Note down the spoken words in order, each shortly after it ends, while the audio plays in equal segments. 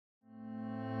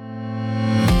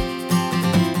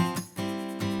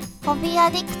Hobby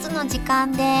Addicts の時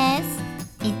間で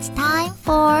す。It's time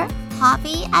for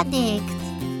Hobby Addicts.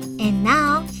 And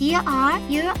now, here are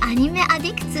your anime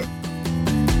addicts.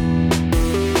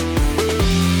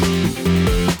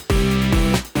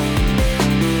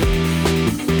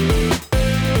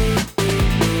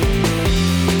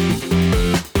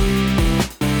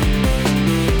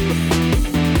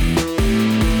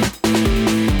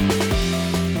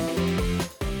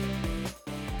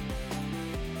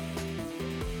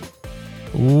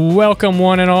 Welcome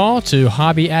one and all to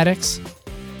Hobby Addicts.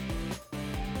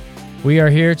 We are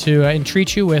here to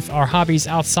entreat you with our hobbies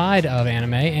outside of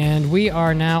anime, and we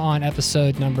are now on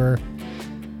episode number,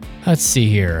 let's see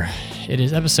here. It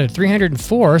is episode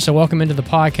 304, so welcome into the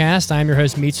podcast. I'm your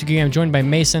host, Mitsugi. I'm joined by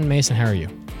Mason. Mason, how are you?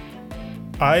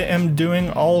 I am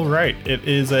doing all right. It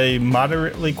is a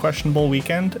moderately questionable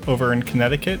weekend over in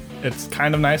Connecticut. It's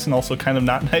kind of nice and also kind of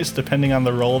not nice, depending on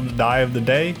the roll of the die of the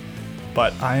day.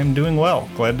 But I am doing well.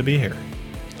 Glad to be here.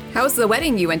 How was the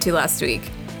wedding you went to last week?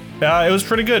 It was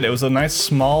pretty good. It was a nice,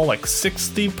 small,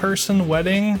 60-person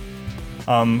wedding.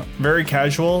 Very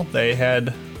casual. They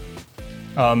had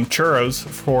churros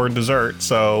for dessert,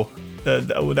 so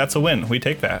that's a win. We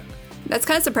take that. That's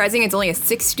kind of surprising. It's only a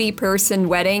 60-person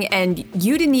wedding, and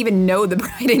you didn't even know the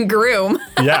bride and groom.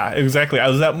 Yeah, exactly. I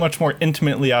was that much more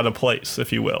intimately out of place,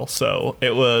 if you will. So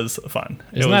it was fun.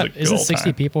 Isn't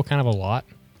 60 people kind of a lot?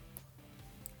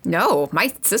 No,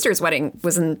 my sister's wedding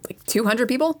was in 200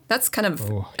 people. That's kind of,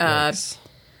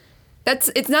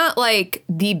 it's not like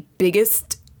the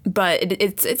biggest, but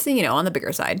it's on the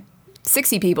bigger side.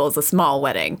 60 people is a small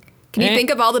wedding. Can you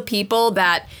think of all the people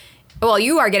that, well,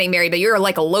 you are getting married, but you're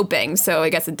eloping, so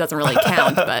I guess it doesn't really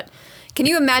count, but can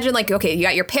you imagine, okay, you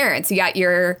got your parents, you got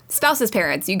your spouse's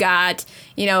parents, you got,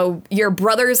 your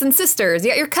brothers and sisters,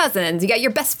 you got your cousins, you got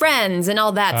your best friends and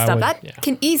all that stuff. That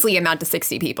can easily amount to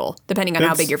 60 people, depending on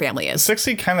how big your family is.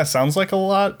 60 kind of sounds like a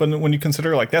lot, but when you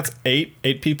consider, that's eight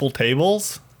people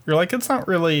tables, you're like, it's not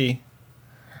really,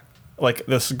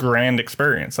 this grand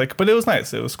experience. But it was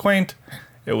nice. It was quaint.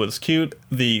 It was cute.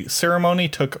 The ceremony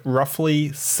took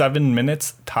roughly 7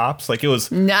 minutes tops. It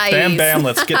was nice. Bam, bam,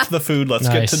 let's get to the food. Let's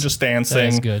get to just dancing. That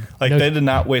is good. They did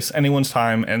not waste anyone's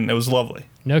time, and it was lovely.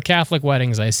 No Catholic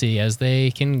weddings, I see, as they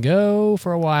can go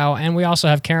for a while. And we also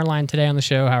have Caroline today on the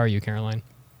show. How are you, Caroline?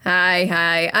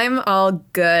 Hi. I'm all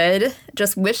good.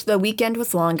 Just wish the weekend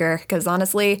was longer, because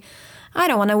honestly, I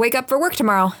don't want to wake up for work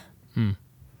tomorrow.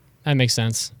 That makes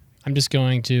sense. I'm just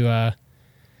going to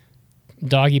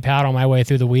doggy paddle my way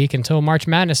through the week until March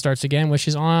Madness starts again, which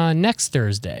is on next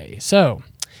Thursday. So,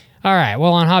 all right.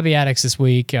 Well, on Hobby Addicts this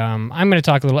week, I'm going to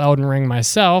talk a little Elden Ring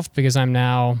myself because I have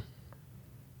no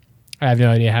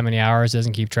idea how many hours. It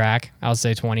doesn't keep track. I would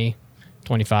say 20,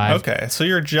 25. Okay, so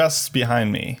you're just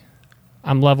behind me.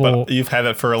 I'm level... But you've had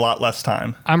it for a lot less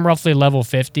time. I'm roughly level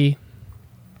 50.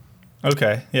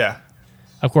 Okay, yeah.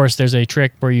 Of course, there's a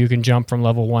trick where you can jump from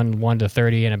level 1 to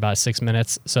 30 in about 6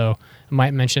 minutes, so I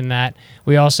might mention that.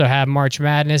 We also have March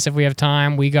Madness if we have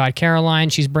time. We got Caroline.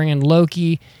 She's bringing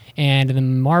Loki and the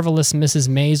Marvelous Mrs.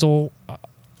 Maisel,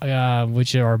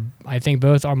 which are, I think,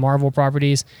 both are Marvel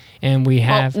properties. And we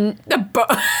have... No,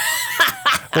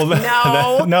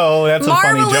 that's a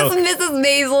funny joke. Marvelous Mrs.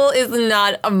 Maisel is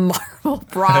not a Marvel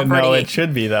property. No, it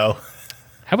should be, though.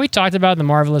 Have we talked about the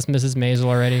Marvelous Mrs. Maisel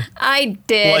already? I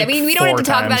did. We don't have to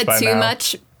talk about it too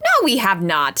much. No, we have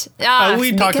not.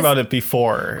 We talked about it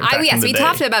before. Yes, we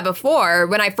talked about it before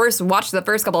when I first watched the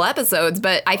first couple episodes,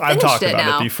 but I finished it now. I've talked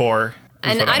about it before.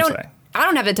 And I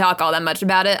don't have to talk all that much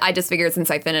about it. I just figured since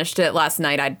I finished it last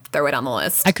night, I'd throw it on the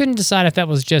list. I couldn't decide if that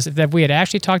was just if we had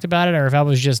actually talked about it or if I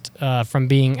was just from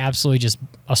being absolutely just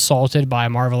assaulted by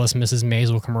Marvelous Mrs.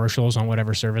 Maisel commercials on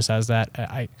whatever service has that.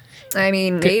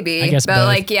 Maybe. I guess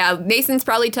but both. Mason's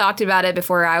probably talked about it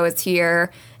before I was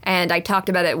here, and I talked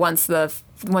about it once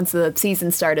the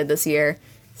season started this year.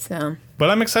 So. But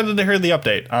I'm excited to hear the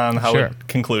update on how it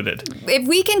concluded. If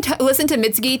we can listen to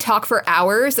Mitsugi talk for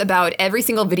hours about every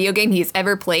single video game he's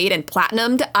ever played and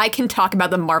platinumed, I can talk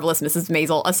about the Marvelous Mrs.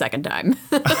 Maisel a second time.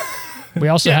 We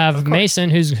also have Mason,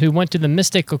 who went to the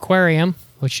Mystic Aquarium,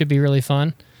 which should be really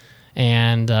fun.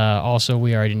 And also,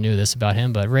 we already knew this about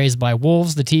him, but Raised by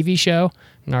Wolves, the TV show,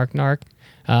 narc narc.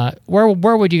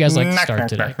 Where would you guys like to start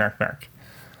today? Narc.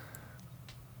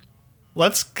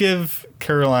 Let's give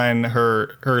Caroline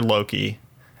her Loki,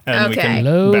 and we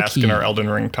can bask in our Elden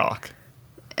Ring talk.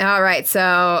 All right,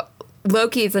 so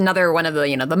Loki is another one of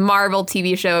the Marvel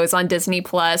TV shows on Disney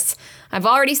Plus. I've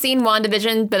already seen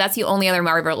WandaVision, but that's the only other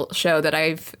Marvel show that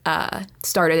I've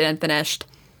started and finished.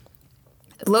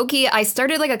 Loki, I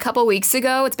started a couple weeks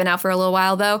ago. It's been out for a little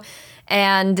while though,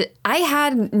 and I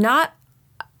had not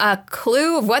a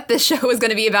clue of what this show was going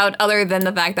to be about other than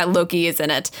the fact that Loki is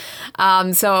in it.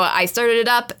 So I started it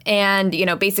up, and,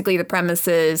 basically the premise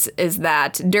is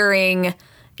that during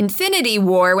Infinity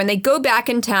War, when they go back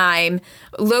in time,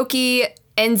 Loki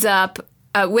ends up,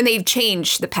 when they've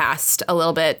changed the past a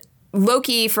little bit,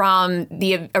 Loki from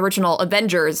the original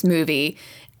Avengers movie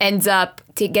ends up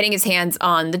getting his hands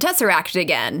on the Tesseract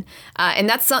again. And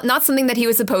that's not something that he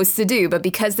was supposed to do, but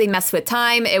because they messed with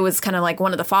time, it was kind of like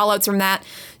one of the fallouts from that.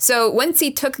 So once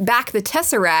he took back the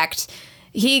Tesseract,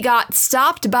 he got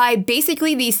stopped by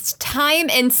basically these time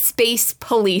and space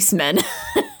policemen.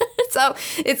 So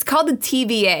it's called the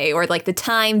TVA, or like the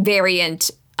Time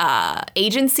Variant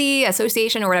Agency,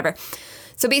 Association, or whatever.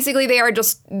 So basically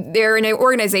they're an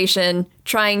organization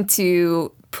trying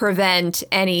to prevent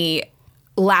any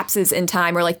lapses in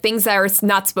time, or like things that are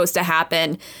not supposed to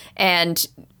happen. And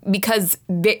because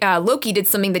Loki did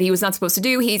something that he was not supposed to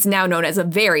do, he's now known as a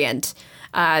variant,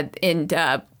 and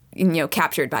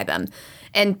captured by them.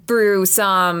 And through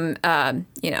some,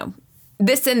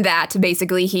 this and that,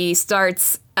 basically, he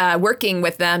starts working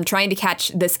with them, trying to catch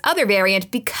this other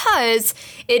variant, because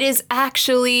it is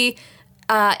actually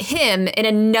him in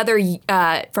another,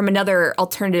 from another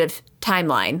alternative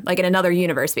timeline, like in another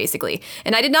universe, basically.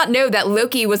 And I did not know that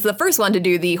Loki was the first one to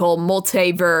do the whole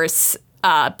multiverse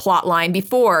plot line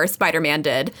before Spider-Man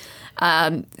did.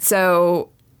 So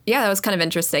yeah, that was kind of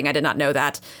interesting. I did not know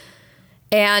that.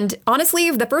 And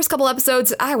honestly, the first couple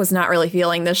episodes, I was not really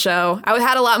feeling this show. I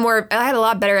had a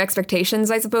lot better expectations,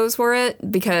 I suppose, for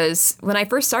it, because when I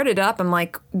first started up, I'm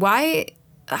like, why?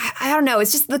 I don't know.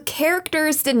 It's just the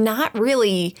characters did not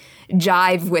really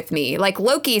jive with me. Like,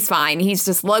 Loki's fine. He's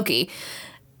just Loki.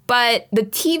 But the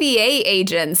TVA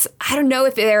agents, I don't know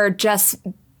if they're just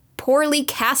poorly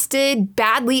casted,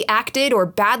 badly acted, or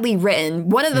badly written.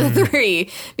 One of the three.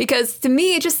 Because to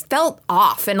me, it just felt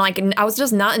off. And I was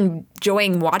just not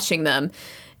enjoying watching them.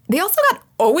 They also got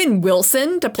Owen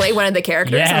Wilson to play one of the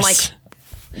characters. Yes. I'm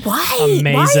like, why?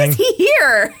 Amazing. Why is he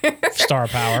here? Star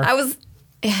power.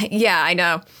 Yeah, I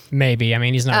know. Maybe. I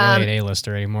mean, he's not really an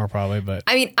A-lister anymore, probably, but...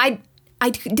 I mean, I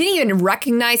didn't even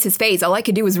recognize his face. All I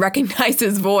could do was recognize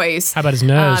his voice. How about his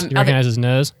nose? You recognize his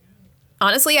nose?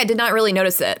 Honestly, I did not really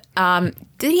notice it.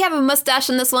 Did he have a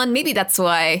mustache in this one? Maybe that's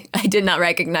why I did not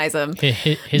recognize him.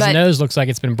 His nose looks like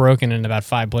it's been broken in about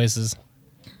 5 places.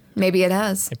 Maybe it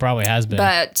has. It probably has been.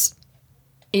 But,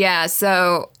 yeah,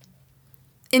 so...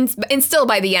 And still,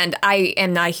 by the end, I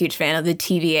am not a huge fan of the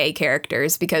TVA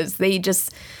characters, because they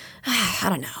just, I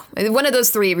don't know. One of those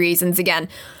 3 reasons again.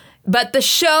 But the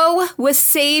show was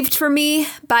saved for me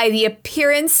by the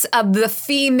appearance of the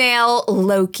female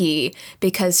Loki,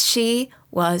 because she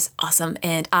was awesome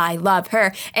and I love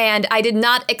her. And I did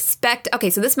not expect, okay,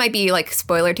 so this might be like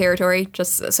spoiler territory,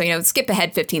 just so you know, skip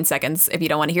ahead 15 seconds if you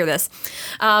don't want to hear this.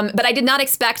 But I did not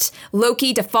expect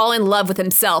Loki to fall in love with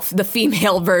himself, the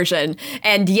female version,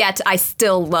 and yet I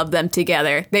still love them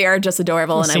together. They are just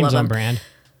adorable, and I love them. Seems on brand.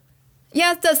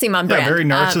 Yeah, it does seem on brand. Yeah, very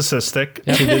narcissistic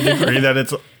to the degree that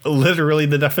it's literally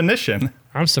the definition.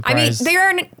 I'm surprised.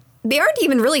 I mean, they aren't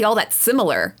even really all that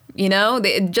similar, you know?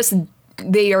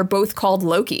 They are both called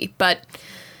Loki, but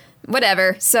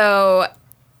whatever. So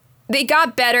they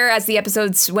got better as the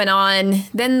episodes went on.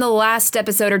 Then the last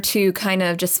episode or 2 kind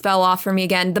of just fell off for me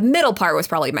again. The middle part was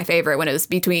probably my favorite, when it was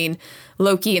between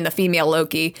Loki and the female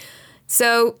Loki.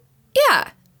 So yeah,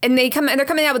 and they're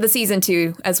coming out with the season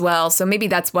 2 as well. So maybe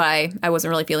that's why I wasn't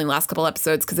really feeling the last couple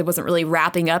episodes, because it wasn't really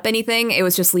wrapping up anything. It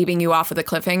was just leaving you off with a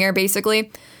cliffhanger,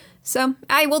 basically. So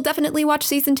I will definitely watch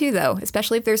season 2, though,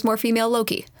 especially if there's more female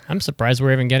Loki. I'm surprised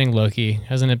we're even getting Loki.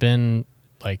 Hasn't it been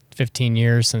like 15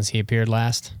 years since he appeared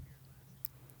last?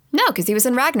 No, because he was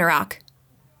in Ragnarok.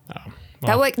 Oh,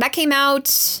 well. That came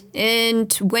out in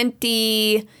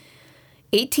 2018,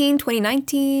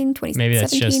 2019, 2017, maybe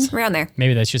that's just around there.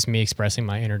 Maybe that's just me expressing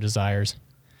my inner desires.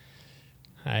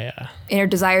 Inner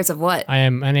desires of what? I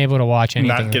am unable to watch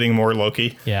anything. Not getting more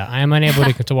Loki. Yeah, I am unable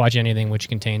to watch anything which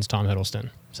contains Tom Hiddleston.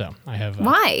 So I have.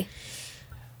 Why?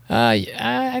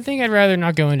 I think I'd rather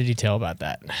not go into detail about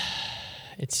that.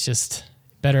 It's just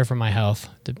better for my health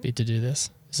to do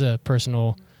this. It's a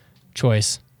personal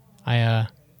choice. For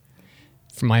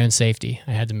my own safety,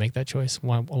 I had to make that choice a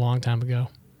long time ago.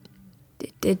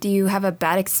 Did you have a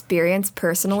bad experience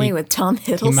personally with Tom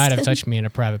Hiddleston? He might have touched me in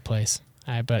a private place.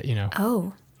 But you know.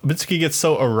 Oh. Mitsugi gets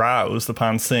so aroused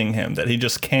upon seeing him that he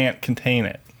just can't contain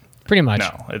it. Pretty much.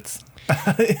 No, it's.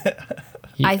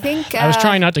 I think I was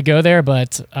trying not to go there,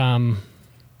 but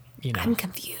you know, I'm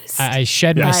confused. I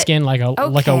shed my skin like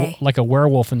a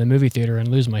werewolf in the movie theater and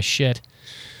lose my shit.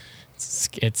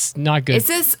 It's not good. Is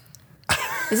this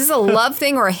a love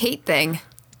thing or a hate thing?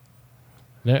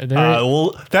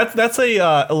 Well, that's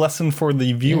a lesson for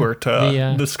the viewer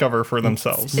to discover for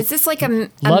themselves. Is this like a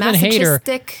love and hater?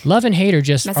 Love and hater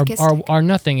just are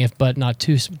nothing if but not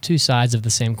two sides of the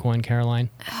same coin, Caroline.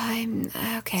 I'm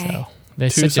okay. So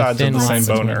there's Two such a sides of thin the line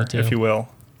same between boner, the two. if you will.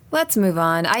 Let's move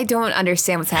on. I don't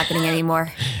understand what's happening anymore.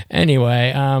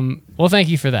 Anyway, well, thank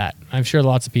you for that. I'm sure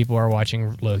lots of people are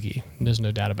watching Loki. There's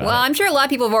no doubt about it. Well, I'm sure a lot of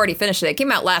people have already finished it. It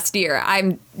came out last year.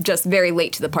 I'm just very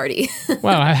late to the party.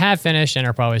 Well, I have finished and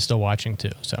are probably still watching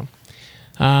too. So,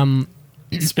 Speaking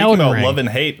Elden about Ring. love and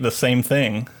hate, the same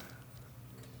thing.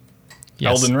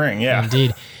 Yes, Elden Ring, yeah.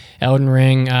 indeed. Elden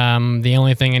Ring, the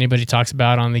only thing anybody talks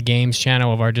about on the games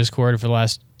channel of our Discord for the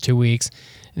last 2 weeks.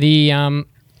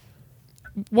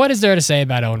 What is there to say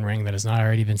about Elden Ring that has not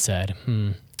already been said?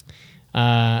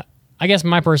 I guess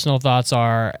my personal thoughts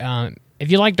are, if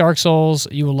you like Dark Souls,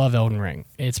 you will love Elden Ring.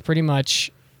 It's very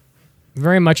much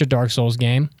a Dark Souls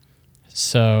game.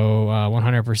 So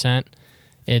 100%.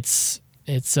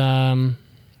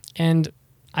 And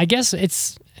I guess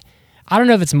I don't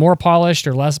know if it's more polished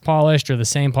or less polished or the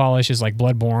same polish as like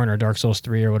Bloodborne or Dark Souls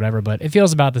 3 or whatever, but it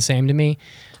feels about the same to me.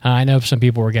 I know some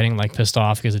people were getting like pissed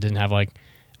off because it didn't have like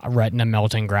a retina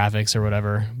melting graphics or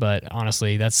whatever, but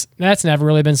honestly, that's never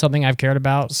really been something I've cared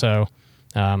about. So,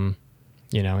 it's just and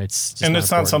not it's important.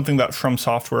 not something that From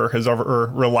Software has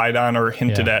ever relied on or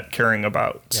hinted at caring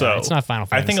about. Yeah, so it's not Final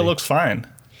I think Fantasy. it looks fine.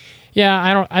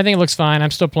 Yeah, I think it looks fine. I'm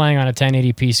still playing on a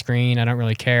 1080p screen. I don't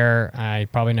really care. I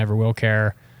probably never will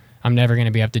care. I'm never going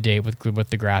to be up to date with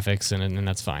the graphics, and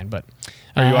that's fine. But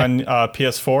Are you on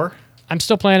PS4? I'm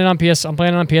still playing it on I'm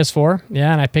playing it on PS4.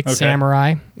 Yeah, and I picked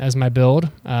Samurai as my build,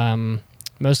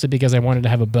 mostly because I wanted to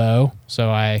have a bow.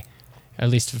 So at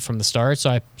least from the start, so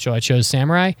I chose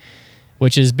Samurai,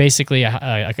 which is basically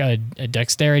a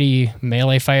dexterity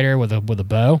melee fighter with a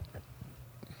bow,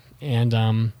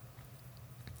 and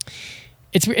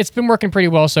It's been working pretty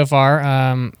well so far.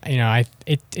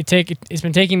 It's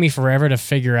been taking me forever to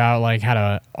figure out like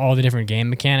all the different game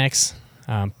mechanics.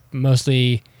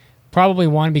 Mostly, probably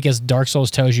one because Dark Souls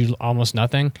tells you almost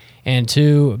nothing, and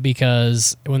two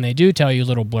because when they do tell you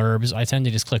little blurbs, I tend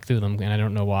to just click through them, and I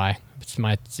don't know why. It's to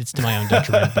my own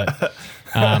detriment, but.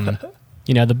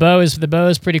 The bow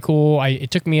is pretty cool.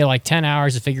 It took me like 10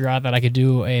 hours to figure out that I could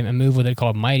do a move with it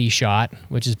called Mighty Shot,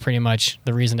 which is pretty much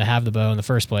the reason to have the bow in the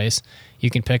first place. You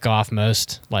can pick off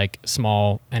most like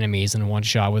small enemies in one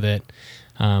shot with it.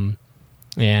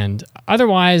 And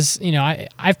otherwise,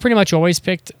 I've pretty much always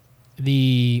picked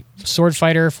the sword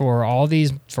fighter for all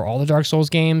the Dark Souls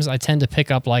games. I tend to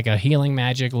pick up like a healing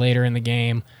magic later in the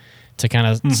game to kind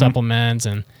of supplement,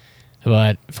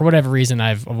 but for whatever reason,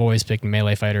 I've always picked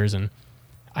melee fighters, and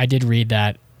I did read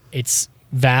that it's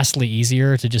vastly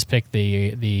easier to just pick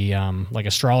the like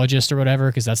astrologist or whatever,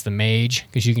 because that's the mage,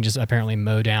 because you can just apparently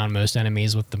mow down most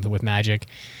enemies with magic,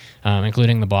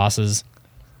 including the bosses.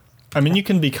 I mean, you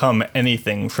can become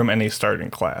anything from any starting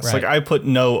class. Right. Like I put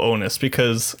no onus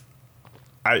because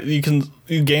you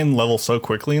gain level so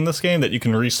quickly in this game that you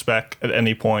can respec at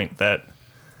any point. That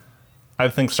I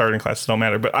think starting classes don't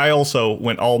matter. But I also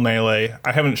went all melee.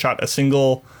 I haven't shot a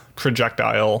single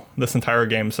projectile this entire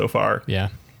game so far. Yeah.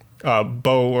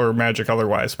 Bow or magic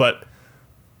otherwise. But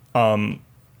I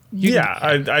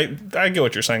get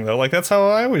what you're saying though. Like that's how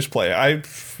I always play. I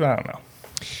don't know.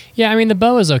 Yeah, I mean the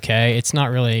bow is okay. It's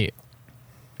not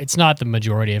the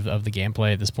majority of the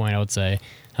gameplay at this point, I would say.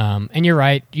 And you're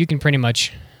right. You can pretty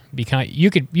much become. You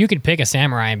could pick a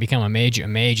samurai and become a mage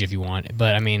if you want.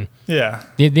 But I mean, yeah.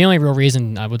 The only real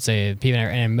reason I would say people,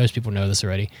 and most people know this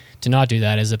already, to not do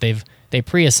that is that they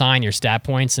pre-assign your stat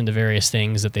points into various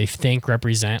things that they think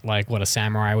represent like what a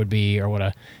samurai would be or what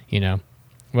a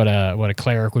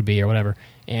cleric would be or whatever.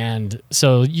 And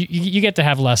so you get to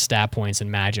have less stat points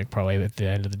in magic probably at the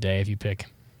end of the day if you pick.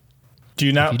 Do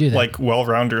you not like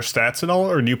well-round your stats at all,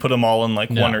 or do you put them all in like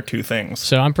one or two things?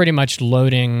 So I'm pretty much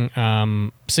loading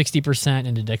 60%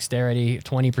 into dexterity,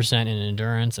 20% in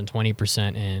endurance, and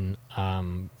 20%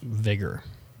 in vigor.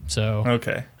 So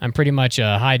okay. I'm pretty much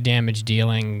a high damage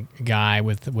dealing guy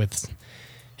with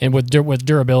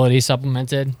durability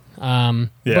supplemented.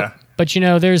 Yeah. But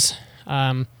there's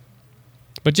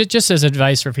but just as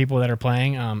advice for people that are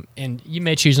playing, and you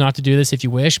may choose not to do this if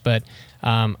you wish, but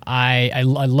I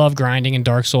love grinding in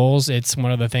Dark Souls. It's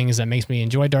one of the things that makes me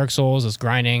enjoy Dark Souls is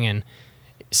grinding, and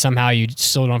somehow you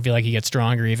still don't feel like you get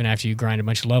stronger even after you grind a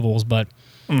bunch of levels. But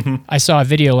I saw a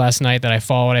video last night that I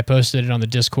followed. I posted it on the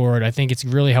Discord. I think it's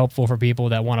really helpful for people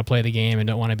that want to play the game and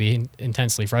don't want to be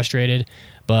intensely frustrated.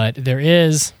 But there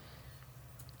is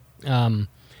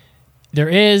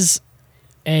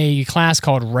a class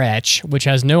called Wretch, which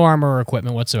has no armor or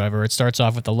equipment whatsoever. It starts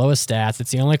off with the lowest stats.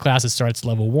 It's the only class that starts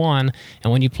level 1,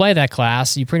 and when you play that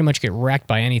class, you pretty much get wrecked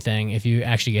by anything if you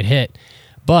actually get hit.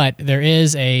 But there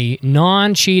is a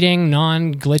non-cheating,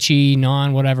 non-glitchy,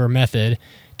 non-whatever method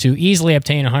to easily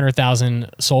obtain 100,000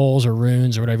 souls or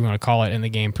runes or whatever you want to call it in the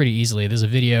game pretty easily. There's a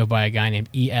video by a guy named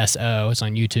ESO. It's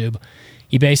on YouTube.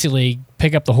 You basically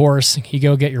pick up the horse. You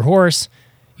go get your horse.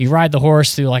 You ride the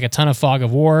horse through like a ton of fog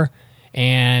of war,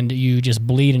 and you just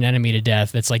bleed an enemy to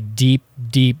death that's like deep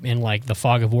in like the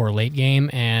fog of war late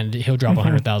game, and he'll drop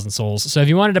 100,000 souls. So if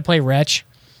you wanted to play Wretch,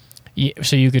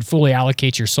 so you could fully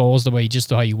allocate your souls the way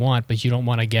how you want, but you don't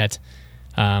want to get,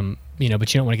 but you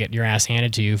don't want to get your ass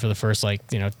handed to you for the first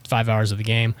 5 hours of the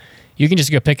game. You can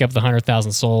just go pick up the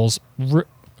 100,000 souls,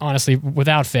 honestly,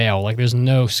 without fail. Like there's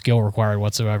no skill required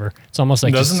whatsoever. It's almost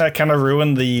like doesn't that kind of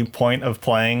ruin the point of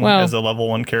playing as a level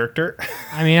 1 character?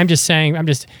 I mean, I'm just saying,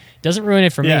 doesn't ruin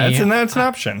it for me. Yeah, it's an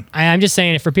option. I'm just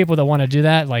saying it for people that want to do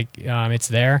that. Like it's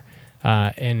there,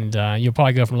 and you'll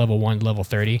probably go from level 1 to level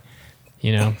 30.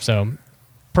 So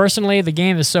personally, the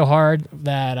game is so hard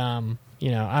that I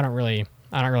don't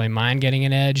really mind getting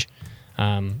an edge.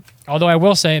 Although I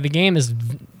will say the game is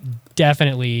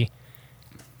definitely,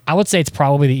 I would say it's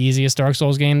probably the easiest Dark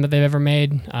Souls game that they've ever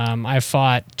made. I've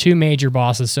fought 2 major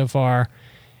bosses so far,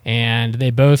 and they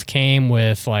both came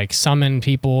with like summon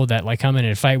people that like come in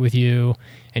and fight with you,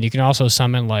 and you can also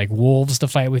summon like wolves to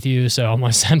fight with you. So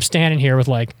I'm standing here with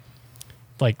like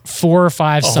 4 or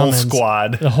 5 summons.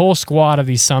 The whole squad of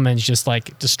these summons just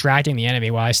like distracting the enemy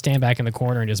while I stand back in the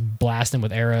corner and just blast him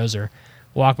with arrows or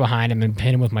walk behind him and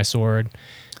hit him with my sword.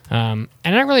 And I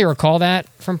don't really recall that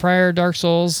from prior Dark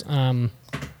Souls.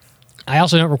 I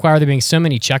also don't require there being so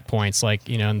many checkpoints. Like,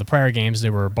 in the prior games,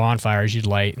 there were bonfires you'd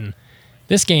light. And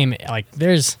this game, like,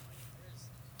 there's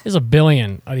a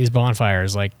billion of these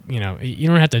bonfires. Like, you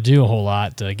don't have to do a whole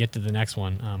lot to get to the next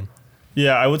one.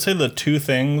 Yeah, I would say the 2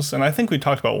 things, and I think we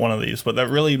talked about one of these, but that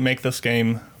really make this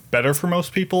game better for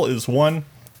most people is, 1,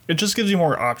 it just gives you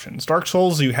more options. Dark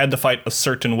Souls, you had to fight a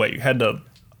certain way. You had to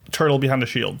turtle behind a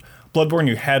shield. Bloodborne,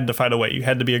 you had to fight a way. You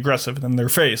had to be aggressive in their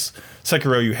face.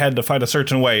 Sekiro, you had to fight a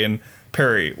certain way and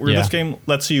parry. Where this game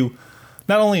lets you,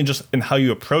 not only just in how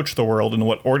you approach the world and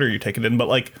what order you take it in, but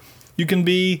like you can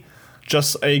be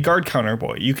just a guard counter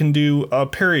boy. You can do a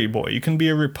parry boy. You can be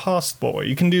a riposte boy.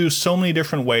 You can do so many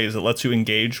different ways that lets you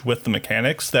engage with the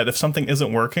mechanics that if something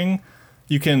isn't working,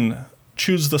 you can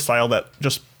choose the style that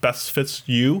just best fits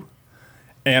you.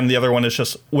 And the other one is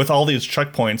just, with all these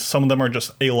checkpoints, some of them are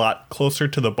just a lot closer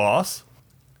to the boss.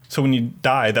 So when you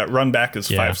die, that run back is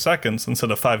 5 seconds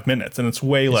instead of 5 minutes, and it's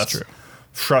way less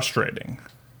frustrating.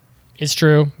 It's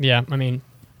true, yeah. I mean,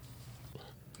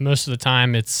 most of the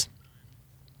time it's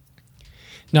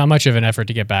not much of an effort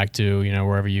to get back to,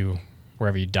 wherever you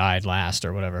died last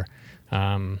or whatever.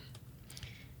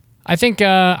 I think,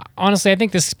 honestly,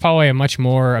 this is probably a much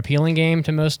more appealing game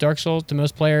to most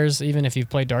players, even if you've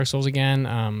played Dark Souls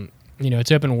again.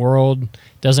 It's open world,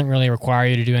 doesn't really require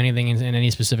you to do anything in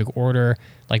any specific order.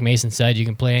 Like Mason said, you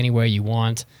can play any way you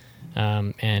want,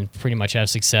 and pretty much have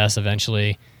success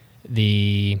eventually.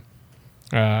 I'm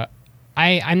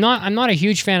not a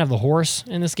huge fan of the horse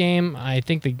in this game. I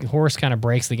think the horse kind of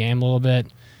breaks the game a little bit.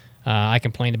 I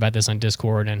complained about this on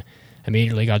Discord and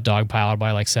immediately got dogpiled by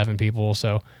like 7 people.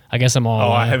 So I guess I'm all.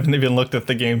 Oh, I haven't even looked at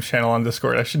the games channel on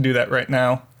Discord. I should do that right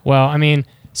now. Well, I mean,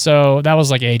 so that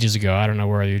was like ages ago. I don't know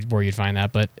where you'd find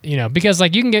that, but because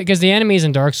like you can because the enemies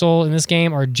in Dark Souls in this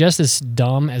game are just as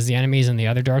dumb as the enemies in the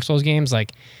other Dark Souls games.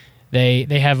 Like they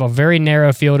have a very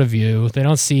narrow field of view. They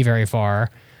don't see very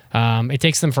far. It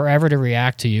takes them forever to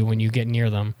react to you when you get near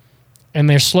them. And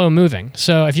they're slow moving.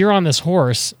 So if you're on this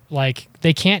horse, like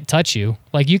they can't touch you.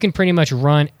 Like you can pretty much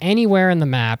run anywhere in the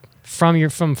map from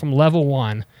level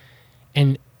 1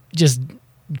 and just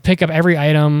pick up every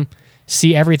item,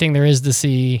 see everything there is to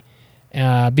see,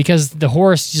 because the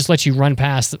horse just lets you run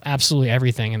past absolutely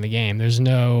everything in the game. There's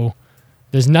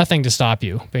nothing to stop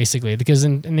you, basically, because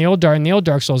in the old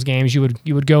Dark Souls games, you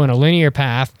would go in a linear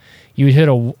path.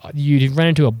 You'd run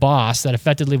into a boss that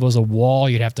effectively was a wall.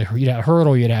 You'd have a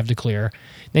hurdle you'd have to clear.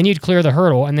 Then you'd clear the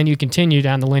hurdle, and then you continue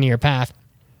down the linear path.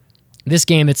 This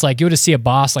game, it's like you'll just see a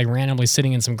boss like randomly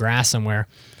sitting in some grass somewhere,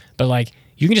 but like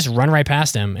you can just run right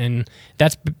past him, and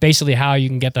that's basically how you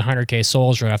can get the 100k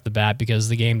souls right off the bat, because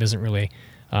the game doesn't really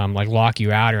like lock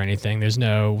you out or anything. There's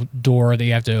no door that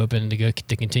you have to open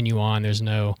to continue on. There's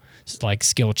no like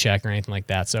skill check or anything like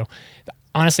that. So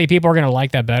honestly, people are going to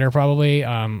like that better probably.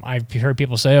 I've heard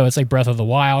people say, oh, it's like Breath of the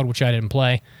Wild, which I didn't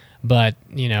play, but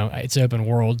it's open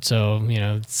world, so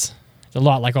it's a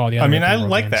lot like all the other. I mean, I open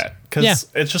world like games. that. because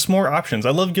it's just more options. I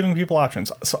love giving people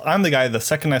options. So I'm the guy, the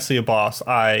second I see a boss,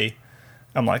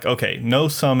 I'm like, okay, no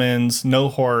summons, no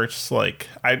horse. Like,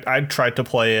 I try to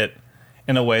play it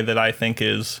in a way that I think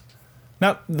is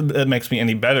not that makes me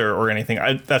any better or anything.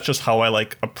 That's just how I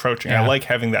like approaching. I like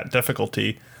having that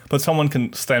difficulty. But someone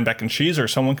can stand back and cheese, or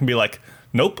someone can be like,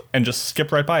 nope, and just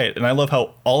skip right by it. And I love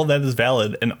how all of that is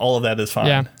valid and all of that is fine.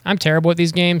 Yeah, I'm terrible at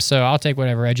these games, so I'll take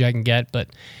whatever edge I can get. But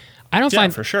I don't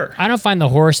find for sure. I don't find the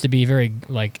horse to be very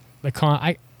like the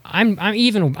con. I'm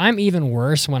even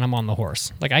worse when I'm on the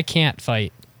horse. Like I can't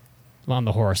fight on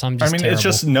the horse. I'm just. Terrible. It's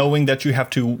just knowing that you have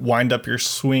to wind up your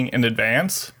swing in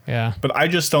advance. Yeah. But I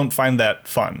just don't find that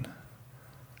fun.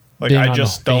 Like I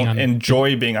just don't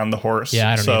enjoy being on the horse.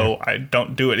 Yeah, I don't either. I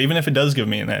don't do it, even if it does give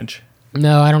me an edge.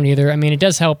 No, I don't either. I mean, it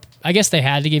does help. I guess they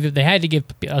had to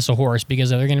give us a horse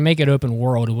because if they're going to make it open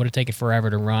world, it would have taken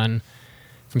forever to run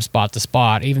from spot to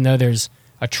spot. Even though there's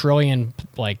a trillion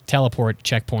like teleport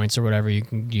checkpoints or whatever you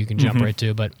can jump right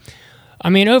to. But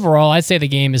I mean, overall, I'd say the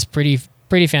game is pretty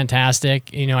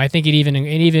fantastic. You know, I think it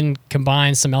even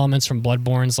combines some elements from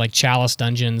Bloodborne's like Chalice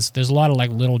dungeons. There's a lot of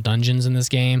like little dungeons in this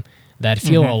game that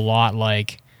feel a lot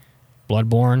like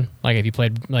Bloodborne. Like if you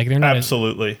played, like they're not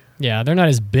absolutely. They're not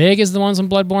as big as the ones in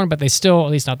Bloodborne, but they still, at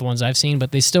least not the ones I've seen,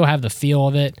 but they still have the feel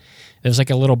of it. There's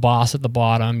like a little boss at the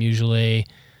bottom usually.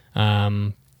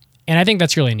 And I think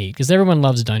that's really neat because everyone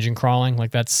loves dungeon crawling.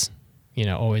 Like that's,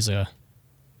 always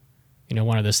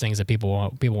one of those things that people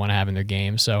want to have in their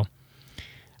game. So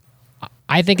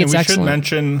I think it's excellent. We should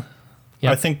mention,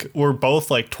 I think we're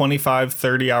both like 25,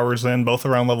 30 hours in, both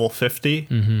around level 50.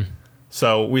 Mm-hmm.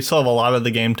 So we still have a lot of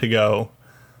the game to go.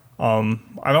 I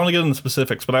don't want to get into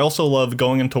specifics, but I also love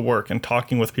going into work and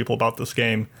talking with people about this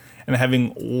game and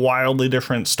having wildly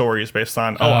different stories based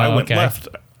on, I went left.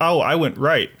 Oh, I went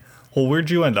right. Well, where'd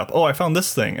you end up? Oh, I found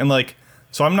this thing. And like,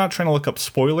 so I'm not trying to look up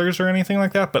spoilers or anything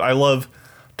like that, but I love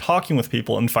talking with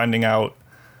people and finding out,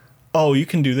 oh, you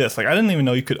can do this. Like, I didn't even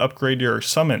know you could upgrade your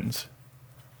summons.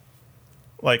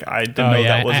 Like, I didn't know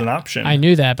that was an option. I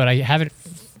knew that, but I haven't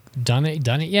done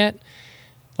it yet.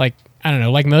 Like, I don't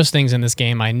know, like most things in this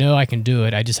game, I know I can do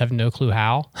it. I just have no clue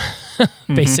how,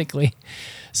 basically.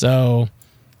 So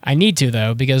I need to,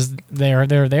 though, because they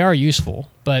are useful.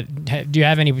 But do you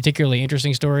have any particularly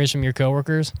interesting stories from your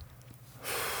coworkers?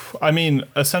 I mean,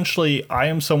 essentially, I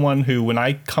am someone who, when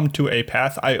I come to a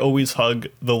path, I always hug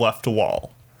the left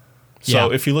wall.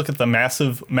 So if you look at the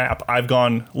massive map, I've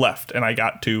gone left, and I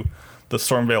got to the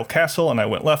Stormvale Castle, and I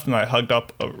went left, and I hugged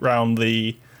up around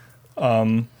the...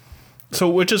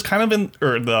 which is kind of in,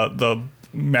 or the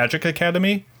Magic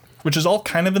Academy, which is all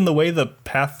kind of in the way the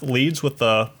path leads with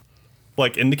the,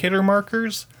 like, indicator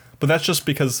markers. But that's just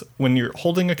because when you're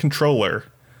holding a controller,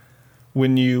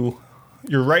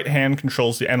 your right hand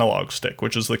controls the analog stick,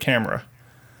 which is the camera.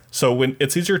 So when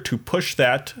it's easier to push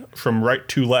that from right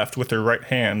to left with your right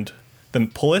hand than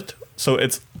pull it. So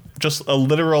it's just a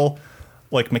literal,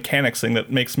 like, mechanics thing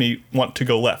that makes me want to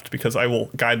go left because I will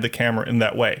guide the camera in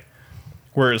that way.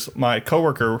 Whereas my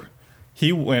coworker,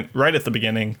 he went right at the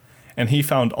beginning, and he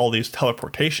found all these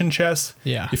teleportation chests.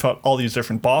 Yeah. He found all these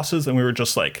different bosses, and we were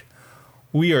just like,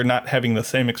 we are not having the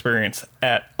same experience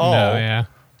at all. No, yeah.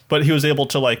 But he was able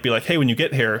to be like, hey, when you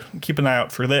get here, keep an eye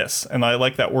out for this. And I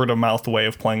like that word of mouth way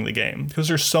of playing the game because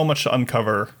there's so much to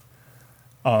uncover.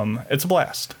 It's a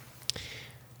blast.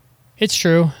 It's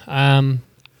true.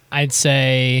 I'd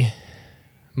say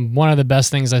one of the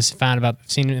best things I've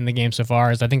seen in the game so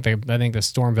far is I think the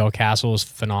Stormvale Castle is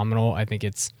phenomenal. I think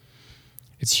it's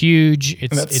huge.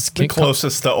 It's the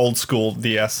closest to old school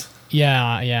DS.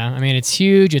 Yeah. I mean, it's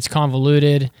huge. It's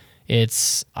convoluted.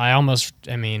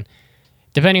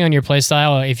 Depending on your play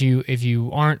style, if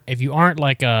you aren't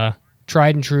like a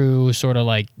tried and true sort of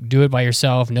like do it by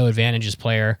yourself, no advantages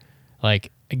player,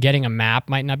 like getting a map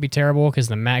might not be terrible because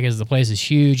the place is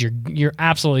huge. You're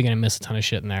absolutely gonna miss a ton of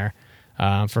shit in there.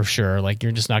 For sure. Like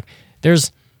you're just not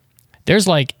there's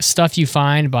like stuff you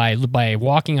find by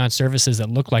walking on surfaces that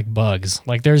look like bugs.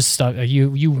 Like there's stuff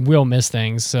you will miss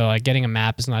things. So like getting a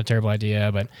map is not a terrible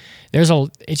idea, but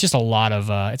it's just a lot of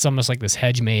it's almost like this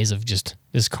hedge maze of just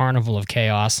this carnival of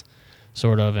chaos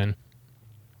sort of. And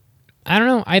I don't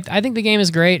know. I think the game is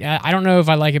great. I don't know if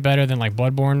I like it better than like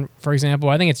Bloodborne, for example.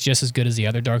 I think it's just as good as the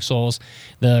other Dark Souls.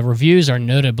 The reviews are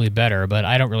notably better, but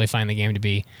I don't really find the game to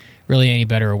be really any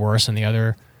better or worse than the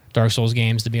other Dark Souls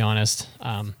games, to be honest.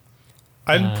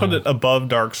 I'd put it above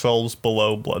Dark Souls,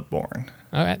 below Bloodborne.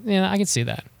 Okay, yeah, I can see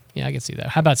that.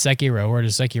 How about Sekiro? Where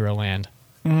does Sekiro land?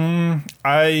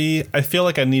 I feel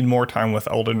like I need more time with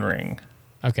Elden Ring.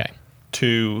 Okay.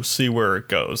 To see where it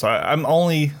goes. I'm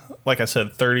only, like I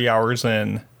said, 30 hours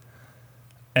in,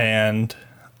 and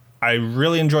I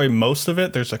really enjoy most of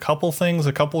it. There's a couple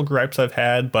gripes I've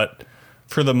had, but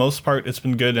for the most part, it's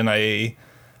been good, and I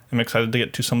am excited to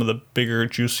get to some of the bigger,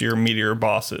 juicier, meatier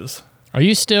bosses. Are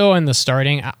you still in the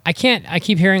starting? I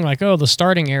keep hearing like, oh, the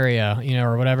starting area,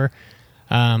 or whatever.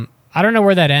 I don't know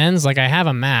where that ends. Like, I have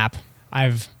a map.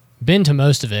 I've been to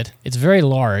most of it. It's very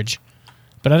large,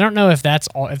 but I don't know if that's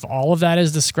all. If all of that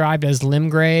is described as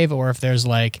Limgrave, or if there's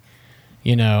like,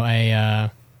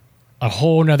 a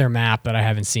whole nother map that I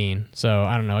haven't seen. So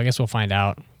I don't know. I guess we'll find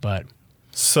out. But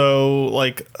so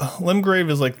like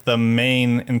Limgrave is like the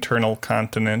main internal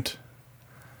continent.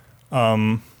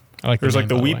 There's like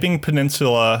the Weeping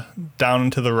Peninsula down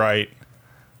and to the right.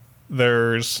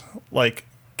 There's like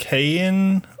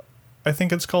Cain, I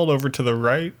think it's called, over to the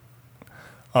right.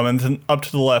 And then up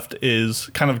to the left is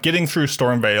kind of getting through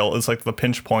Stormvale is like the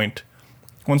pinch point.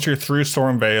 Once you're through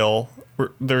Stormvale,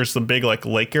 there's the big like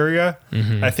lake area.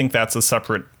 Mm-hmm. I think that's a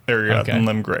separate area than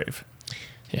Limgrave.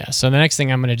 Yeah. So the next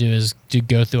thing I'm going to do is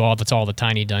go through all the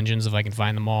tiny dungeons if I can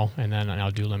find them all, and then I'll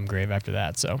do Limgrave after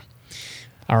that. So,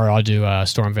 or I'll do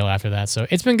Stormvale after that. So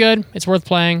it's been good. It's worth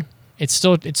playing. It's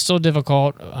still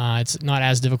difficult. It's not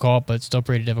as difficult, but it's still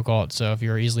pretty difficult. So if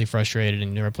you're easily frustrated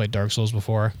and you never played Dark Souls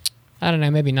before, I don't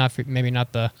know. Maybe not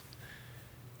the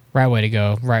right way to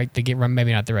go.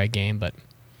 Maybe not the right game, but.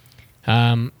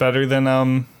 Better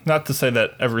than not to say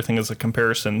that everything is a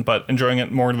comparison, but enjoying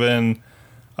it more than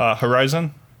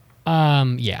Horizon.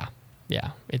 Yeah,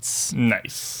 it's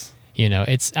nice.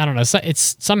 It's I don't know.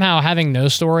 It's somehow having no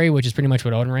story, which is pretty much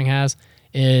what Elden Ring has,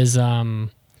 is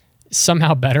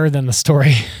somehow better than the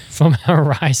story from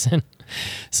Horizon.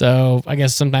 So I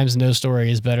guess sometimes no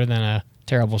story is better than a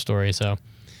terrible story. So,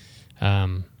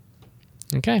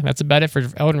 okay, that's about it for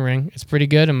Elden Ring. It's pretty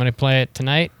good. I'm gonna play it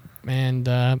tonight, and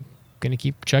gonna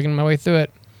keep chugging my way through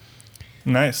it.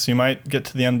 Nice. You might get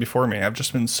to the end before me. I've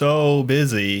just been so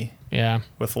busy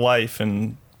with life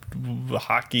and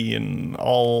hockey and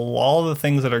all the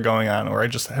things that are going on where I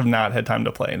just have not had time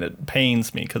to play, and it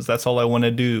pains me because that's all I want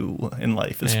to do in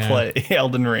life is play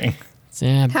Elden Ring.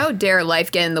 Yeah. How dare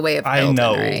life get in the way of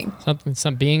Elden Ring?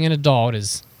 Some being an adult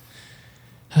is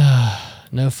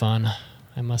no fun,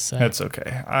 I must say. That's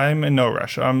okay. I'm in no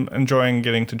rush. I'm enjoying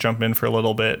getting to jump in for a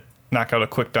little bit, knock out a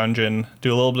quick dungeon,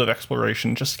 do a little bit of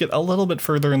exploration, just get a little bit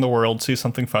further in the world, see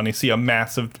something funny, see a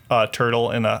massive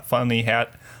turtle in a funny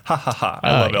hat. Ha ha ha.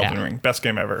 I love Elden Ring. Best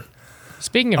game ever.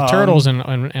 Speaking of turtles and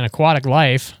aquatic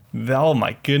life. Oh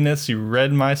my goodness, you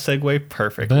read my segue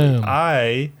perfectly. Boom.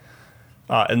 I,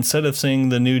 instead of seeing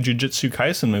the new Jujutsu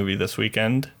Kaisen movie this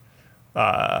weekend,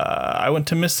 I went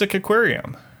to Mystic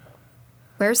Aquarium.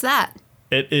 Where's that?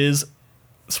 It is,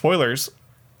 spoilers,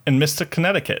 in Mystic,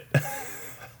 Connecticut.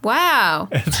 Wow.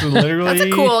 It's literally...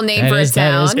 That's a cool name for a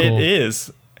town. Cool. It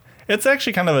is. It's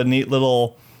actually kind of a neat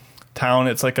little town.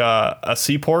 It's like a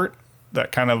seaport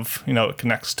that kind of,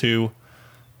 connects to,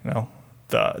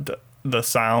 the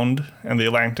Sound and the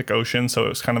Atlantic Ocean. So it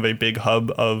was kind of a big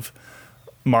hub of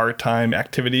maritime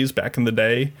activities back in the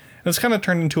day. And it's kind of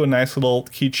turned into a nice little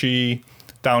kitschy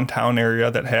downtown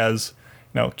area that has,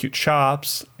 cute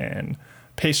shops and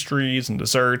pastries and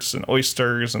desserts and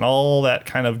oysters and all that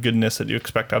kind of goodness that you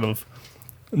expect out of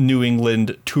New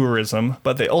England tourism.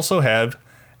 But they also have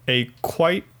a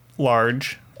quite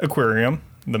large aquarium,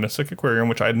 the Mystic Aquarium,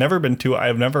 which I had never been to. I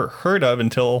have never heard of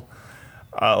until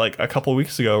like a couple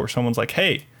weeks ago, where someone's like,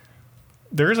 hey,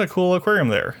 there's a cool aquarium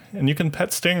there and you can pet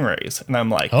stingrays. And I'm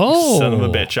like, son of a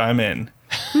bitch, I'm in.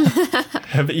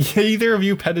 Have either of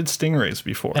you petted stingrays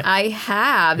before? I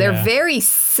have. They're very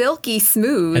silky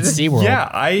smooth. At SeaWorld. Yeah,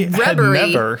 I had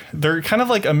never. They're kind of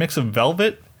like a mix of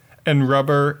velvet and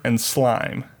rubber and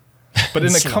slime, but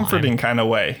in a comforting kind of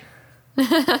way.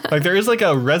 Like there is like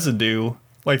a residue.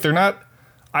 Like they're not,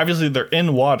 obviously they're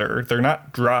in water. They're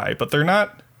not dry, but they're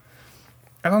not,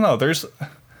 I don't know.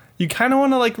 You kind of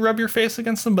want to like rub your face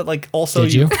against them, but like also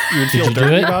you would feel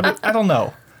dirty about it. I don't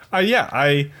know.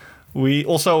 We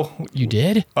also... You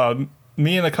did?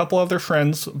 Me and a couple other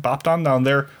friends bopped on down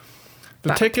there.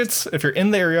 The tickets, if you're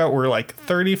in the area, were like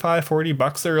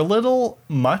 $35-$40. They're a little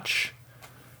much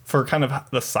for kind of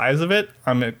the size of it.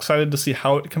 I'm excited to see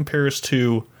how it compares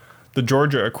to the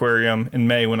Georgia Aquarium in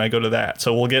May when I go to that.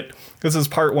 So this is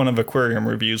part 1 of aquarium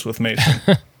reviews with Mason.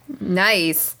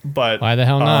 Nice. But why the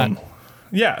hell not?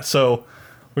 Yeah, so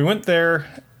we went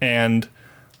there and...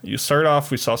 You start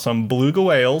off, we saw some beluga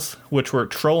whales, which were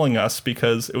trolling us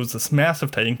because it was this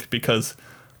massive tank because,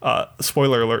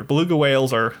 spoiler alert, beluga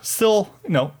whales are still,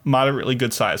 moderately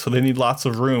good size. So they need lots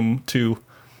of room to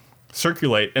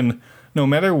circulate. And no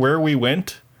matter where we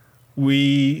went,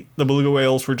 the beluga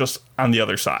whales were just on the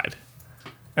other side.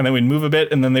 and then we'd move a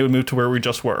bit, and then they would move to where we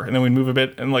just were, and then we'd move a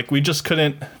bit, and like we just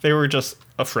couldn't. They were just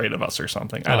afraid of us or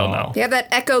something. I don't know. They have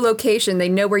that echolocation. They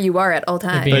know where you are at all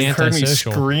times. Being They heard me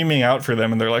antisocial. screaming out for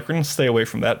them, and they're like, "We're gonna stay away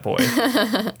from that boy."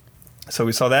 So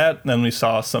we saw that, and then we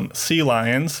saw some sea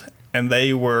lions, and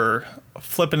they were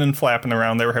flipping and flapping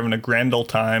around. They were having a grand old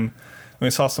time. And we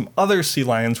saw some other sea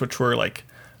lions, which were like,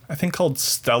 I think called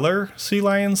stellar sea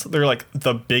lions. They're like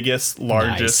the biggest,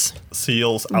 largest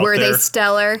seals out Were there. they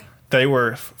stellar? They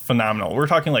were phenomenal. We're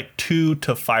talking like 2,000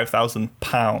 to 5,000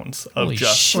 pounds of Holy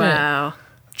just shit. Wow.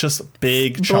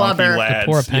 big, chunky Blubber. lads.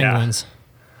 Poor penguins.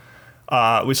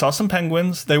 Yeah. We saw some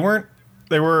penguins. They were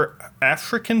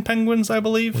African penguins, I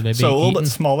believe. Would they be So a little eaten? bit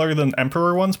smaller than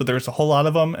emperor ones, but there's a whole lot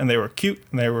of them, and they were cute,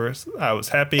 and I was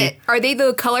happy. Are they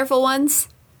the colorful ones?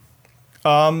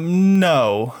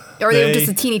 No. Or are they just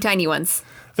the teeny tiny ones?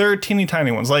 They're teeny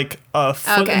tiny ones, like a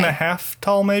foot and Okay. a half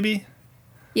tall, maybe.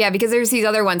 Yeah, because there's these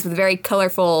other ones with very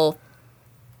colorful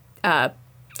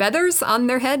feathers on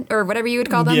their head, or whatever you would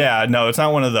call them. Yeah, no, it's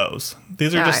not one of those.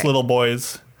 These are just Alright. little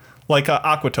boys, like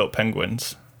aquatope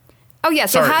penguins. Oh, yeah.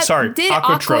 So Sorry, did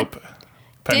aquatrope Did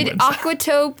penguins.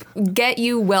 Aquatope get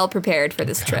you well prepared for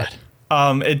this trip?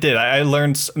 It did. I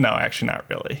learned. No, actually, not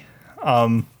really.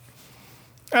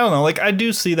 I don't know. Like, I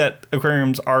do see that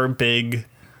aquariums are big,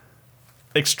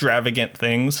 extravagant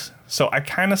things, so I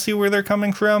kind of see where they're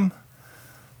coming from.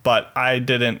 But I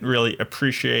didn't really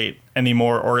appreciate any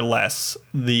more or less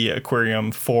the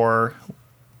aquarium for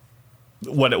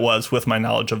what it was with my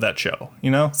knowledge of that show.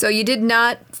 You know, So you did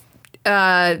not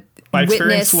my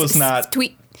experience was not You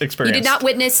experienced. did not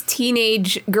witness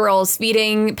teenage girls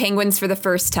feeding penguins for the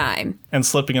first time. And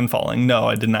slipping and falling. No,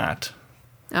 I did not.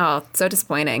 Oh, so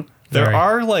disappointing. There Very.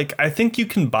 are like, I think you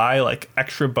can buy like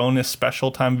extra bonus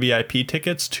special time VIP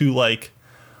tickets to like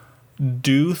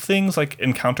do things like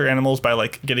encounter animals by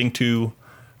like getting to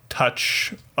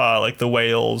touch like the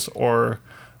whales or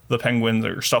the penguins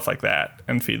or stuff like that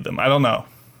and feed them. I don't know,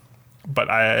 but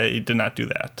I did not do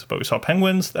that. But we saw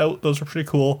penguins. Those were pretty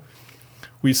cool.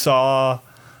 We saw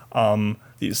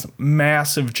these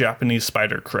massive Japanese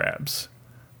spider crabs,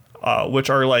 which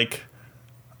are like,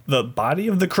 the body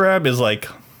of the crab is like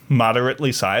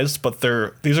moderately sized, but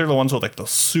these are the ones with like the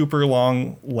super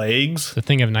long legs. The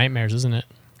thing of nightmares, isn't it?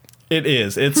 It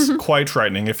is. It's quite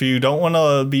frightening. If you don't want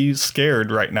to be scared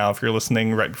right now, if you're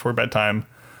listening right before bedtime,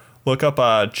 look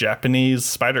up Japanese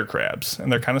spider crabs,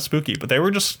 and they're kind of spooky. But they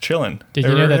were just chilling. Did they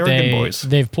you know were, that they were good boys?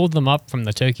 they've pulled them up from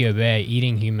the Tokyo Bay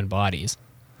eating human bodies?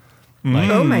 Like,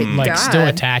 Oh my like god. still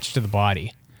attached to the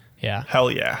body. Yeah,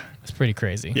 Hell yeah, it's pretty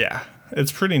crazy. yeah.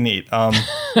 It's pretty neat.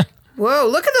 Whoa,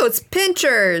 look at those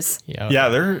pinchers. Yeah,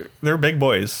 they're big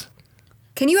boys.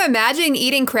 Can you imagine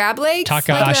eating crab legs? like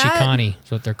Takahashi that? Kani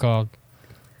is what they're called.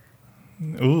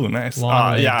 Ooh, nice.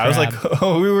 Long-legged Yeah, I was crab. like,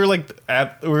 we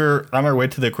were on our way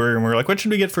to the aquarium. We were like, what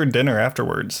should we get for dinner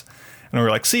afterwards? And we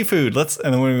were like, seafood. And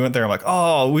then when we went there, I'm like,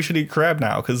 oh, we should eat crab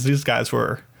now, because these guys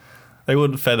they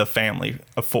would have fed a family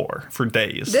of 4 for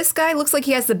days. This guy looks like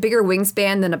he has the bigger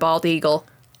wingspan than a bald eagle.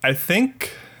 I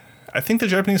think the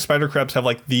Japanese spider crabs have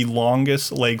like the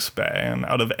longest leg span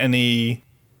out of any.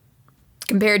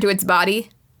 Compared to its body.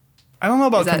 I don't know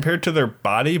about Is that- compared to their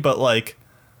body, but like,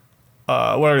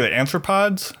 what are they,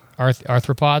 arthropods?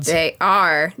 Arthropods. They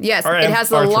are. Yes, Or it has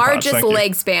the arthropods, largest thank you.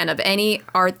 leg span of any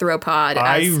arthropod.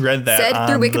 I as read that said on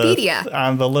through Wikipedia.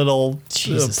 on the little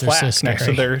Jesus, they're so plaque next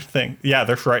to scary. their thing. Yeah,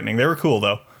 they're frightening. They were cool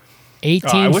though. 18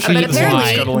 I wish I feet But didn't see them wide.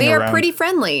 apparently scuttling they are around. pretty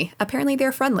friendly. Apparently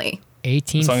they're friendly.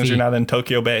 18 As long feet. as you're not in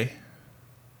Tokyo Bay.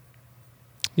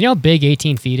 You know how big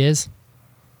 18 feet is?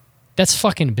 That's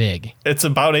fucking big. It's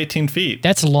about 18 feet.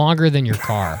 That's longer than your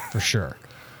car, for sure.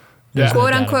 Yeah. There's no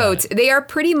Quote doubt unquote. about it. They are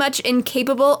pretty much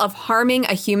incapable of harming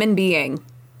a human being.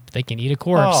 They can eat a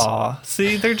corpse. Aw,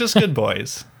 see, they're just good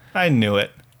boys. I knew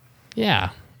it.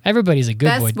 Yeah. Everybody's a good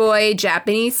Best boy. boy,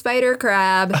 Japanese spider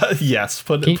crab. Yes,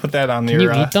 put Can, that on can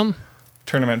your you eat them?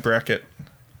 tournament bracket.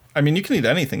 I mean, you can eat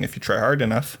anything if you try hard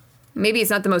enough. Maybe it's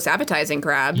not the most appetizing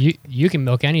crab. You can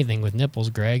milk anything with nipples,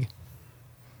 Greg.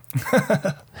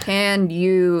 Can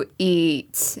you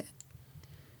eat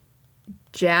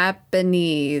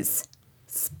Japanese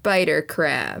spider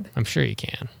crab? I'm sure you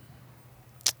can.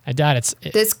 I doubt it's...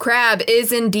 This crab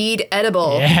is indeed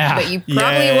edible, Yeah. but you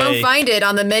probably Yay. won't find it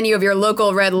on the menu of your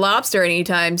local Red Lobster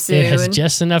anytime soon. It has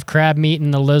just enough crab meat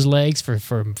in those legs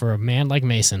for a man like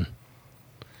Mason.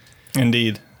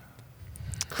 Indeed.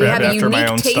 They Crab have a after my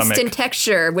unique own taste stomach. and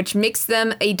texture, which makes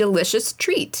them a delicious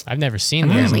treat. I've never seen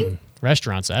those in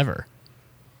restaurants ever.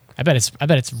 I bet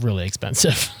it's really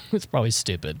expensive. It's probably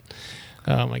stupid.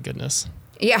 Oh my goodness.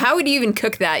 Yeah, how would you even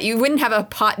cook that? You wouldn't have a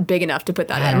pot big enough to put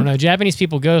that in. I don't know. Japanese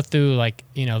people go through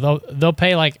they'll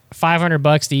pay like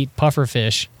 $500 to eat puffer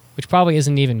fish, which probably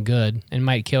isn't even good and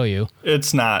might kill you.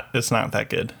 It's not that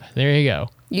good. There you go.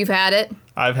 You've had it?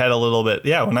 I've had a little bit.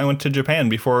 Yeah, when I went to Japan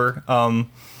before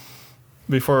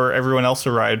everyone else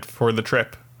arrived for the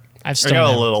trip. I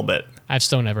got a little bit. I've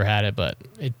still never had it, but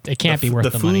it can't be worth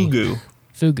the fugu. money.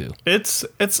 Fugu. It's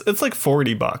like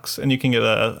 $40, and you can get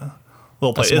a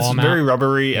little plate. It's amount. very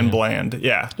rubbery and bland.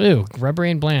 Yeah. Ooh,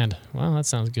 rubbery and bland. Well, that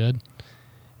sounds good.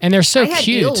 And they're so I had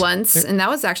cute. eel once, and that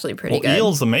was actually pretty good.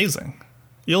 Eel's amazing.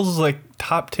 Eel's is like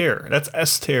top tier. That's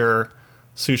S tier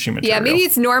sushi material. Yeah, maybe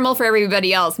it's normal for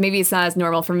everybody else. Maybe it's not as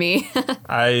normal for me.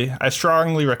 I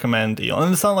strongly recommend eel.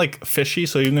 And it's not like fishy,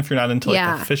 so even if you're not into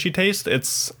like the fishy taste,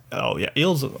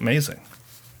 eel's amazing.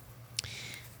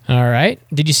 All right.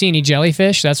 Did you see any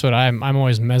jellyfish? That's what I'm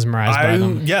always mesmerized by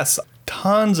them. Yes,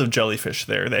 tons of jellyfish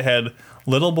there. They had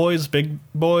little boys, big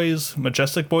boys,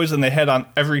 majestic boys, and they had on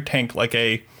every tank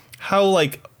how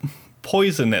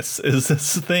poisonous is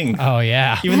this thing? Oh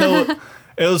yeah. Even though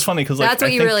it was funny because that's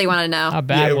what you really want to know. How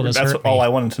bad will this hurt me? That's all I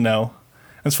wanted to know.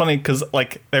 It's funny because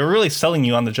they were really selling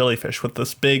you on the jellyfish with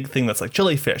this big thing that's like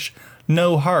jellyfish,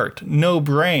 no heart, no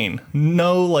brain,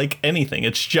 no anything.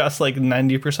 It's just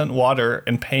 90% water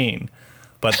and pain,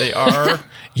 but they are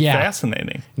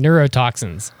fascinating.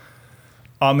 Neurotoxins.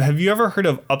 Have you ever heard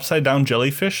of upside down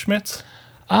jellyfish, Mitz?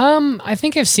 I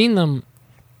think I've seen them.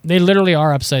 They literally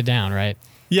are upside down, right?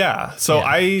 Yeah. So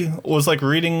I was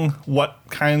reading what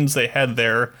kinds they had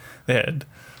there. They had,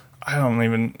 I don't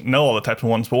even know all the types of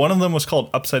ones, but one of them was called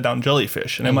upside down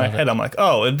jellyfish. And in my head, I'm like,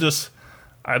 oh,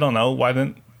 I don't know. Why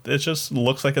didn't it just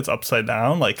looks like it's upside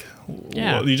down?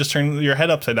 You just turn your head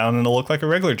upside down and it'll look like a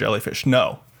regular jellyfish.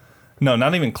 No,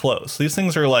 not even close. These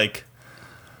things are like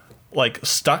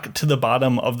stuck to the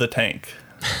bottom of the tank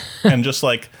and just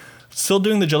still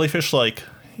doing the jellyfish,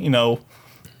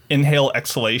 inhale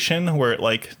exhalation where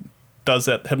it does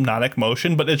that hypnotic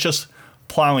motion, but it's just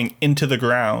plowing into the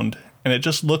ground and it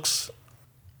just looks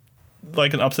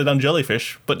like an upside down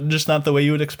jellyfish, but just not the way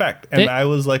you would expect. And I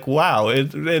was like, wow,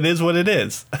 it is what it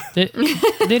is. They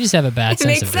just have a bad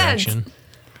sense of direction.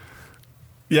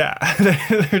 Yeah,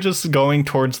 they're just going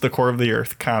towards the core of the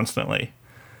earth constantly.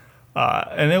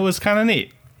 And it was kind of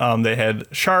neat. They had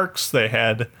sharks, they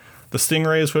had the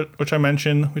stingrays, which I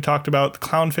mentioned, we talked about, the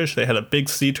clownfish. They had a big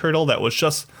sea turtle that was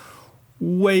just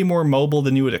way more mobile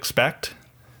than you would expect.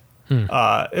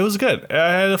 It was good.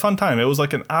 I had a fun time. It was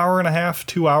an hour and a half,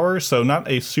 2 hours, so not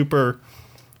a super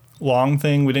long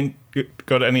thing. We didn't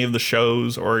go to any of the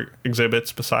shows or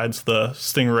exhibits besides the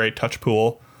stingray touch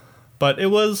pool, but it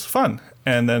was fun.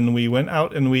 And then we went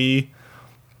out and we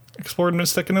explored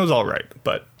Mystic, and it was all right.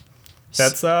 But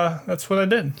that's what I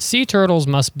did. Sea turtles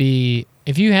must be,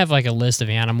 if you have a list of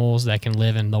animals that can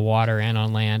live in the water and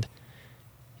on land,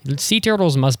 sea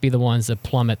turtles must be the ones that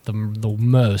plummet the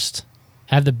most,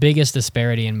 have the biggest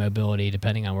disparity in mobility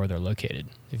depending on where they're located,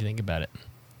 if you think about it.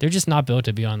 They're just not built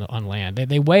to be on land.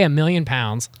 They weigh 1 million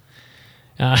pounds.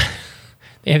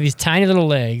 They have these tiny little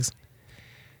legs.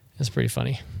 That's pretty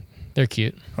funny. They're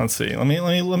cute. Let's see. Let me.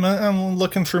 I'm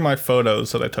looking through my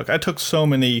photos that I took. I took so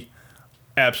many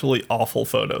absolutely awful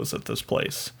photos at this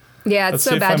place. Yeah, it's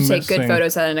so bad to take good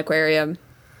photos at an aquarium.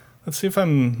 Let's see if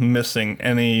I'm missing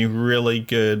any really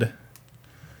good.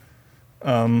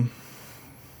 There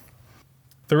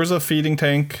was a feeding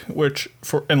tank, which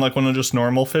in one of just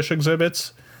normal fish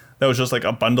exhibits, that was just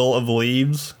a bundle of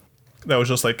leaves that was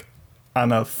just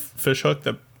on a fish hook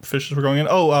that fishes were going in.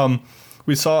 Oh,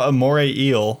 we saw a moray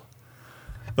eel.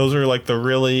 Those are the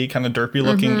really kind of derpy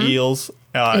looking eels.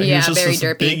 He was just very this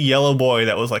derpy. big yellow boy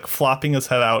that was flopping his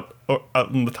head out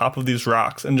on the top of these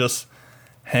rocks and just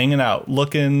hanging out,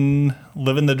 living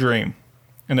the dream.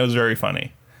 And it was very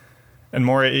funny. And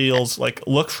moray eels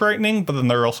look frightening, but then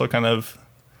they're also kind of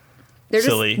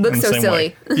silly. Look so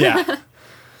silly. Yeah.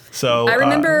 So I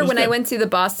remember when I went to the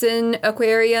Boston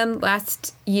Aquarium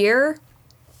last year,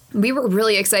 we were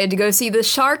really excited to go see the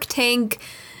shark tank,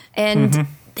 and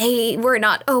they were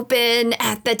not open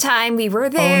at the time we were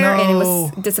there, and it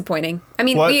was disappointing. I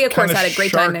mean, we of course had a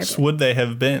great time there. What sharks would they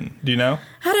have been? Do you know?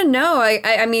 I don't know.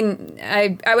 I mean,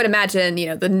 I would imagine,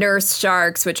 the nurse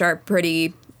sharks, which are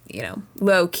pretty,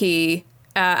 low key.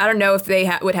 I don't know if they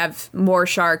would have more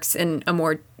sharks in a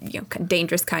more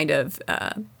dangerous kind of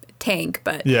tank,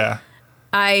 but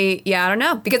I don't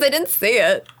know because I didn't see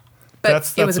it. But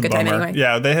that's it was a good time anyway.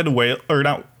 Yeah, they had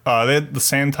they had the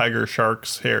sand tiger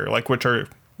sharks here, which are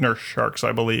nurse sharks,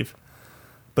 I believe.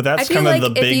 But that's kind of the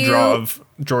big draw of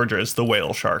Georgia is the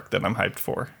whale shark that I'm hyped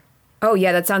for. Oh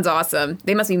yeah, that sounds awesome.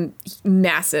 They must be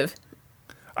massive.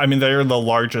 I mean, they're the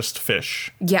largest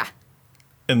fish Yeah.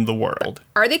 in the world.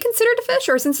 Are they considered a fish,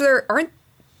 or since there aren't?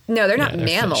 No, they're not they're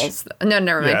mammals. No,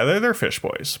 never mind. Yeah, they're fish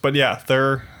boys. But yeah,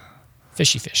 they're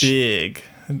Fishy fish.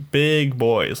 big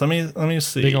boys. Let me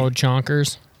see. Big old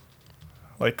chonkers.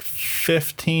 Like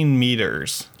 15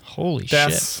 meters. Holy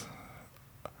shit.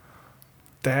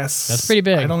 That's pretty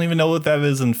big. I don't even know what that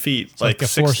is in feet. Like like a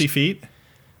 60 feet?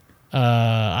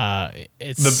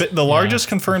 It's The largest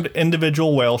confirmed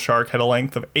individual whale shark had a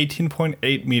length of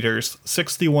 18.8 meters,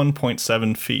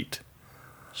 61.7 feet.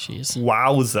 Jeez.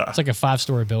 Wowza. It's like a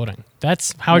 5-story building.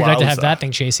 That's how would you like to have Wowza. that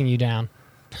thing chasing you down?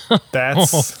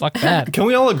 That's Oh, fuck that. Can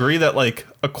we all agree that like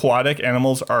aquatic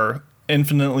animals are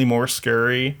infinitely more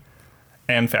scary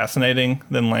and fascinating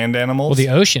than land animals? Well, the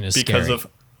ocean is because scary. of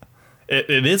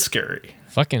it is scary.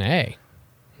 Fucking A.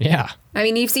 Yeah. I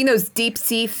mean, you've seen those deep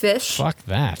sea fish. Fuck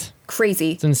that.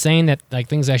 Crazy. It's insane that like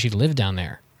things actually live down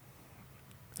there.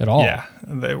 At all. Yeah,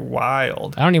 they're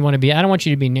wild. I don't want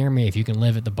you to be near me if you can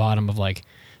live at the bottom of like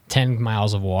 10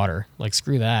 miles of water. Like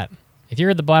screw that. If you're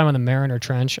at the bottom of the Mariner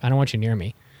Trench, I don't want you near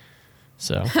me.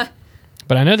 So,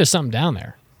 but I know there's something down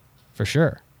there, for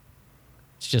sure.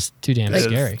 It's just too damn It is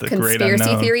scary. the great Conspiracy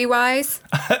unknown. theory wise.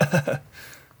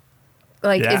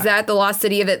 Like, Yeah. is that the lost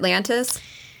city of Atlantis?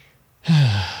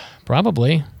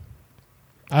 Probably.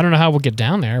 I don't know how we'll get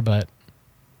down there, but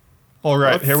All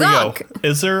right, Let's here we go. suck.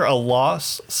 Is there a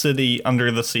lost city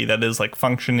under the sea that is like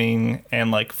functioning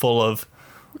and like full of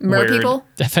Mer weird people?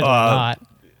 definitely not.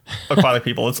 aquatic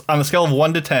people? It's on a scale of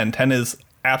 1 to 10. 10 is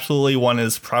absolutely, 1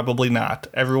 is probably not.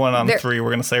 Everyone on There- 3, we're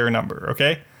gonna say our number.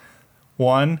 Okay,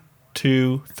 1,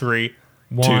 2, 3.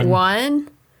 One. 1?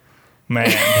 Man,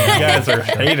 you guys are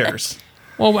haters.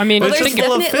 Well, I mean, Well, it's there's just-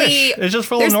 full of fish. It's just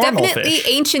full of there's normal definitely fish.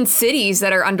 ancient cities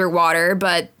that are underwater,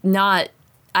 but not.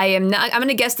 I'm going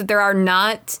to guess that there are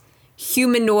not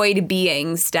humanoid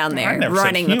beings down I there never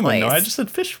running said the human. place. No, I just said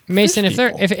fish. Mason, fish if there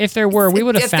people. if there were, we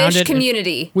would have a found fish it.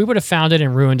 community. We would have found it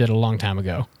and ruined it a long time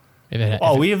ago. If it had,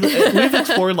 Oh, if it- we've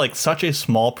explored like such a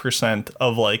small percent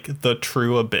of like the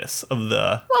true abyss of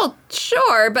the. Well,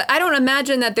 sure, but I don't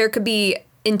imagine that there could be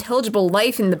intelligible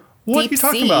life in the What are deep you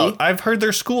talking sea. about? I've heard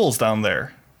there's schools down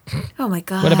there. Oh my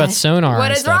god! What about sonar What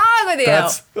and is stuff? wrong with you?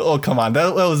 That's come on,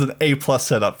 that was an A+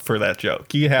 setup for that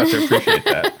joke. You have to appreciate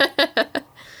that.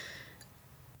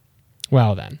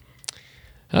 Well then.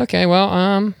 Okay,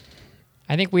 well,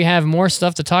 I think we have more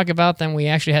stuff to talk about than we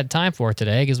actually had time for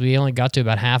today because we only got to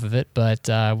about half of it. But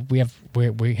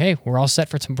we're all set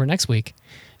for next week.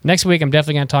 Next week, I'm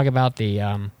definitely going to talk about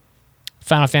the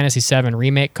Final Fantasy VII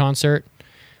remake concert,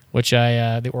 which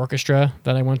the orchestra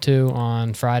that I went to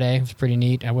on Friday. It was pretty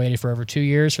neat. I waited for over 2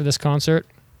 years for this concert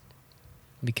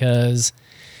because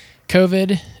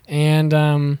COVID,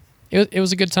 and it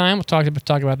was a good time. We'll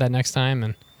talk about that next time.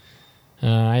 And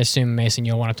I assume, Mason,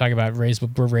 you'll want to talk about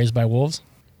We're Raised by Wolves.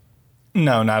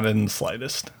 No, not in the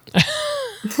slightest.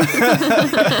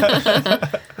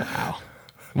 Wow.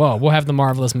 Well, we'll have the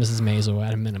marvelous Mrs. Maisel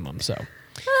at a minimum. So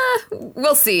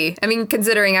We'll see. I mean,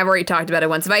 considering I've already talked about it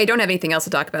once, if I don't have anything else to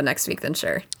talk about next week, then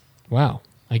sure. wow.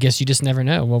 I guess you just never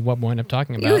know what we'll end up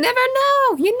talking about. You never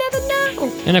know. You never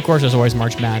know. And of course, there's always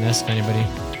March Madness if anybody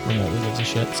remotely gives a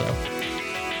shit. So,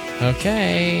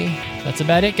 okay, that's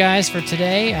about it, guys, for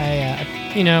today.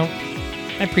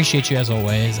 I appreciate you as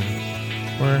always,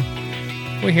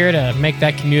 and we're here to make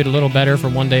that commute a little better for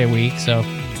one day a week. So,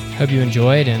 hope you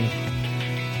enjoyed, and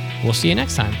we'll see you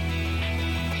next time.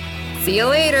 See you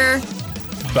later.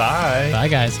 Bye. Bye,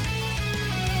 guys.